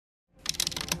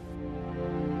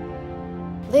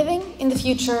living in the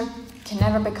future can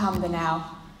never become the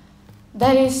now.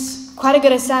 That is quite a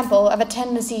good example of a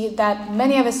tendency that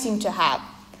many of us seem to have.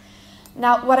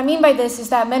 Now, what I mean by this is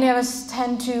that many of us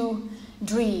tend to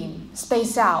dream,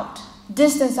 space out,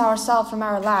 distance ourselves from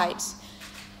our lives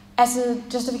as a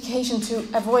justification to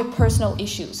avoid personal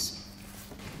issues.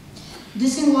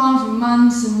 This can go on for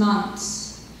months and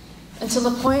months, until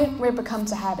the point where it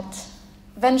becomes a habit.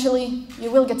 Eventually,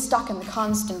 you will get stuck in the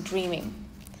constant dreaming.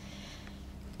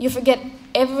 You forget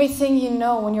everything you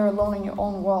know when you're alone in your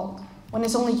own world, when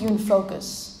it's only you in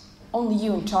focus, only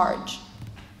you in charge.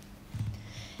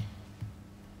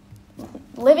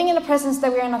 Living in a presence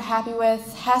that we are not happy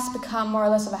with has become more or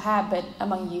less of a habit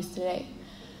among youth today.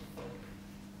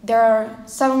 There are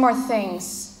several more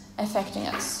things affecting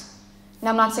us. Now,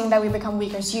 I'm not saying that we become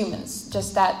weaker as humans,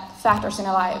 just that factors in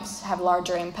our lives have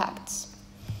larger impacts.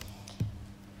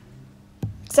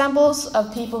 Examples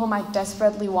of people who might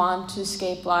desperately want to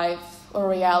escape life or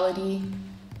reality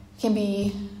can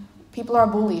be people who are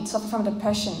bullied, suffer from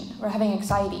depression, or having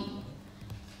anxiety.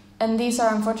 And these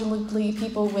are unfortunately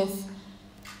people with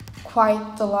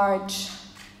quite the large,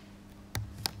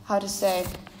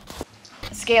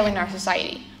 scale in our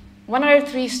society. 1 out of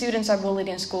 3 students are bullied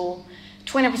in school.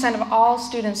 20% of all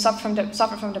students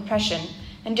suffer from depression,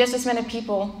 and just as many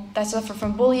people that suffer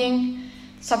from bullying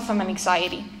suffer from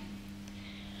anxiety.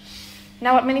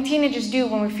 Now, what many teenagers do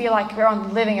when we feel like we're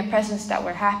only living a presence that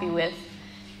we're happy with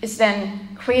is then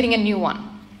creating a new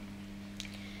one.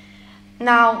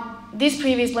 Now, these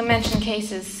previously mentioned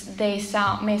cases, may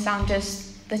sound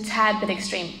just a tad bit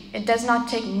extreme. It does not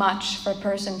take much for a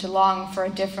person to long for a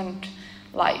different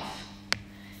life.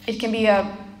 It can be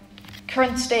a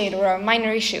current state or a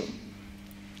minor issue.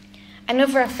 I know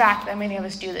for a fact that many of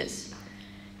us do this.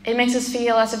 It makes us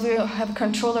feel as if we have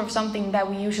control over something that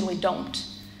we usually don't.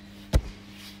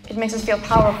 It makes us feel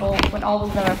powerful when all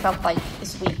we've ever felt like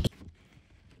is weak.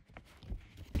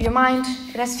 Your mind,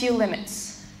 it has few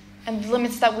limits. And the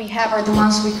limits that we have are the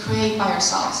ones we create by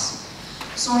ourselves.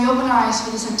 So when we open our eyes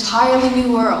for this entirely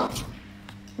new world,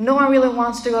 no one really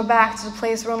wants to go back to the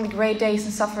place where only gray days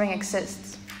and suffering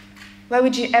exists. Why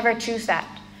would you ever choose that?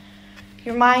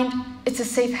 Your mind, it's a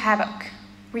safe havoc,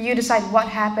 where you decide what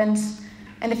happens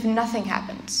and if nothing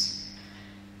happens.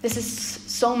 This is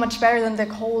so much better than the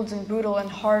cold and brutal and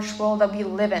harsh world that we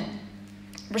live in,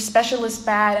 where special is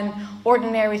bad and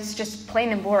ordinary is just plain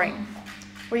and boring,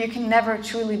 where you can never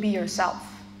truly be yourself.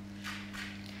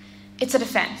 It's a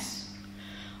defense.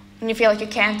 When you feel like you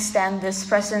can't stand this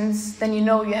presence, then you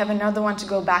know you have another one to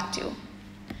go back to.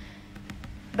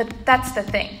 But that's the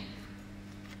thing.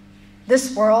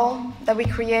 This world that we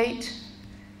create,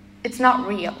 it's not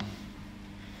real.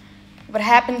 What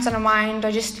happens in our mind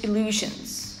are just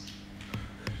illusions.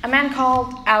 A man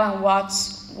called Alan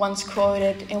Watts once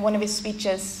quoted in one of his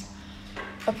speeches,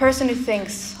 "A person who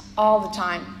thinks all the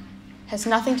time has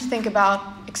nothing to think about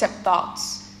except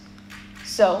thoughts.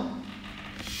 So,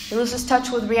 he loses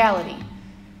touch with reality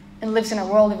and lives in a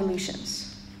world of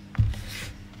illusions."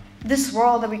 This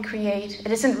world that we create,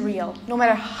 it isn't real, no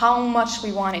matter how much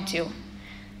we want it to.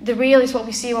 The real is what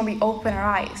we see when we open our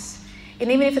eyes.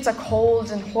 And even if it's a cold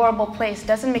and horrible place, it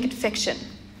doesn't make it fiction.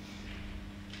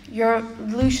 Your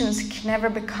illusions can never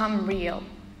become real.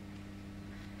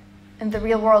 And the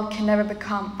real world can never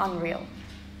become unreal.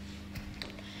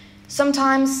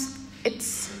 Sometimes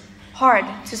it's hard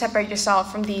to separate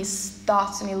yourself from these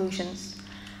thoughts and illusions.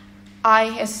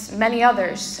 I, as many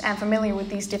others, am familiar with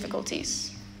these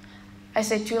difficulties. I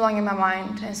stayed too long in my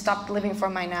mind and stopped living for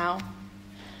my now.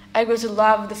 I grew to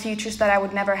love the futures that I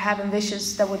would never have and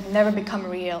wishes that would never become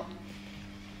real.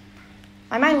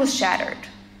 My mind was shattered.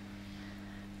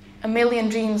 A million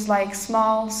dreams like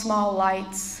small, small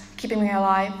lights keeping me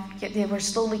alive, yet they were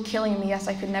slowly killing me as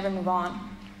I could never move on.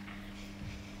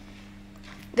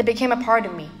 They became a part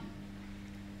of me.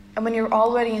 And when you're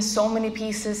already in so many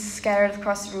pieces scattered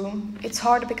across the room, it's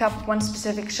hard to pick up one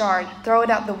specific shard, throw it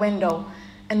out the window,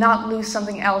 and not lose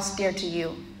something else dear to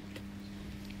you.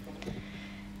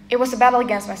 It was a battle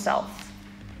against myself,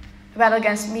 a battle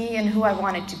against me and who I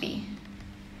wanted to be.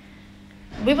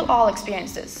 We will all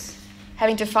experience this,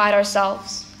 having to fight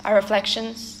ourselves, our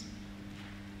reflections,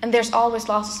 and there's always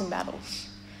losses and battles.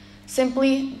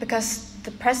 Simply because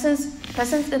the presence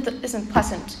isn't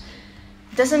pleasant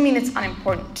doesn't mean it's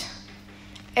unimportant.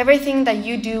 Everything that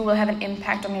you do will have an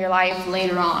impact on your life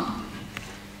later on.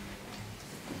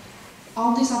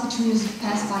 All these opportunities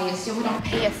pass by us, yet we don't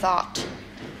pay a thought,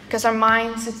 because our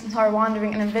minds are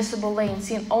wandering in invisible lanes,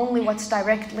 seeing only what's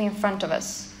directly in front of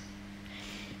us.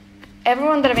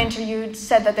 Everyone that I've interviewed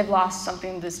said that they've lost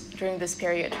something during this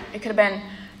period. It could have been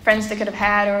friends they could have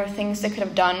had or things they could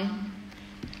have done.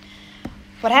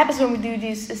 What happens when we do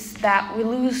this is that we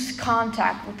lose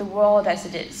contact with the world as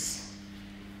it is.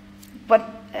 But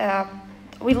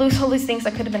we lose all these things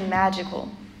that could have been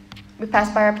magical. We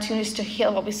pass by opportunities to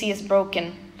heal what we see as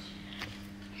broken.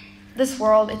 This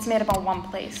world, it's made up of one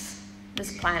place,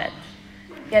 this planet.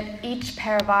 Yet each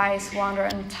pair of eyes wander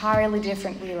an entirely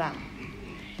different realm.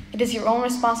 It is your own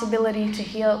responsibility to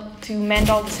heal, to mend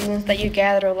all the wounds that you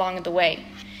gather along the way.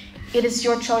 It is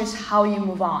your choice how you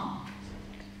move on,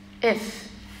 if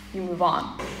you move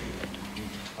on.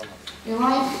 Your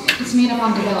life is made up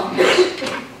on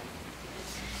development.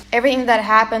 Everything that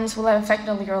happens will have effect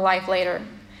on your life later.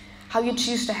 How you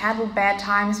choose to handle bad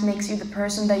times makes you the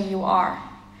person that you are.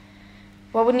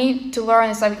 What we need to learn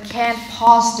is that we can't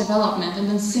pause development and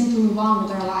then simply move on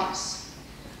with our lives.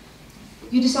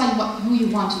 You decide who you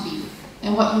want to be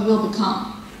and what you will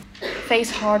become.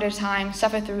 Face harder times,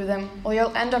 suffer through them, or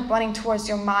you'll end up running towards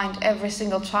your mind every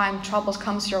single time trouble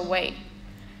comes your way.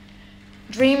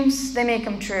 Dreams, they may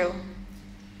come true,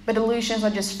 but illusions are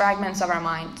just fragments of our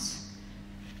minds.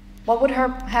 What would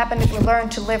happen if we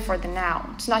learned to live for the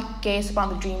now, to not gaze upon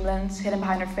the dreamlands hidden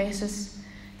behind our faces,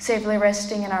 safely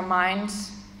resting in our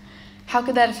minds? How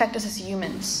could that affect us as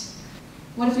humans?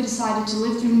 What if we decided to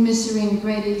live through misery and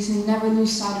gravities and never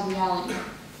lose sight of reality?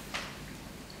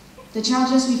 The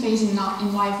challenges we face in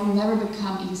life will never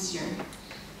become easier.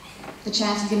 The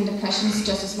chance of getting depression is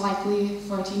just as likely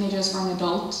for a teenager as for an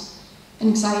adult. And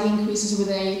anxiety increases with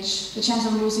age. The chance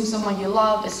of losing someone you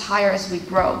love is higher as we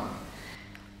grow.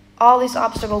 All these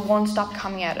obstacles won't stop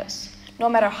coming at us, no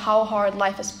matter how hard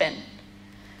life has been.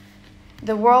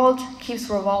 The world keeps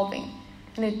revolving,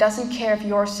 and it doesn't care if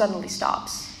yours suddenly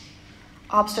stops.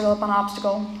 Obstacle upon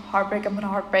obstacle, heartbreak upon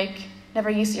heartbreak,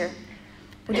 never easier.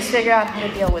 We just figure out how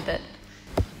to deal with it.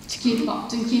 To keep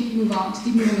moving on,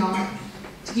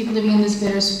 to keep living in this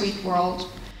bittersweet world.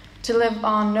 To live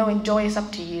on knowing joy is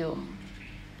up to you.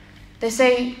 They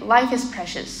say life is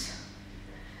precious,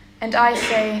 and I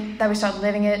say that we start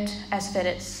living it as if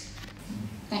it is.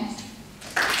 Thanks.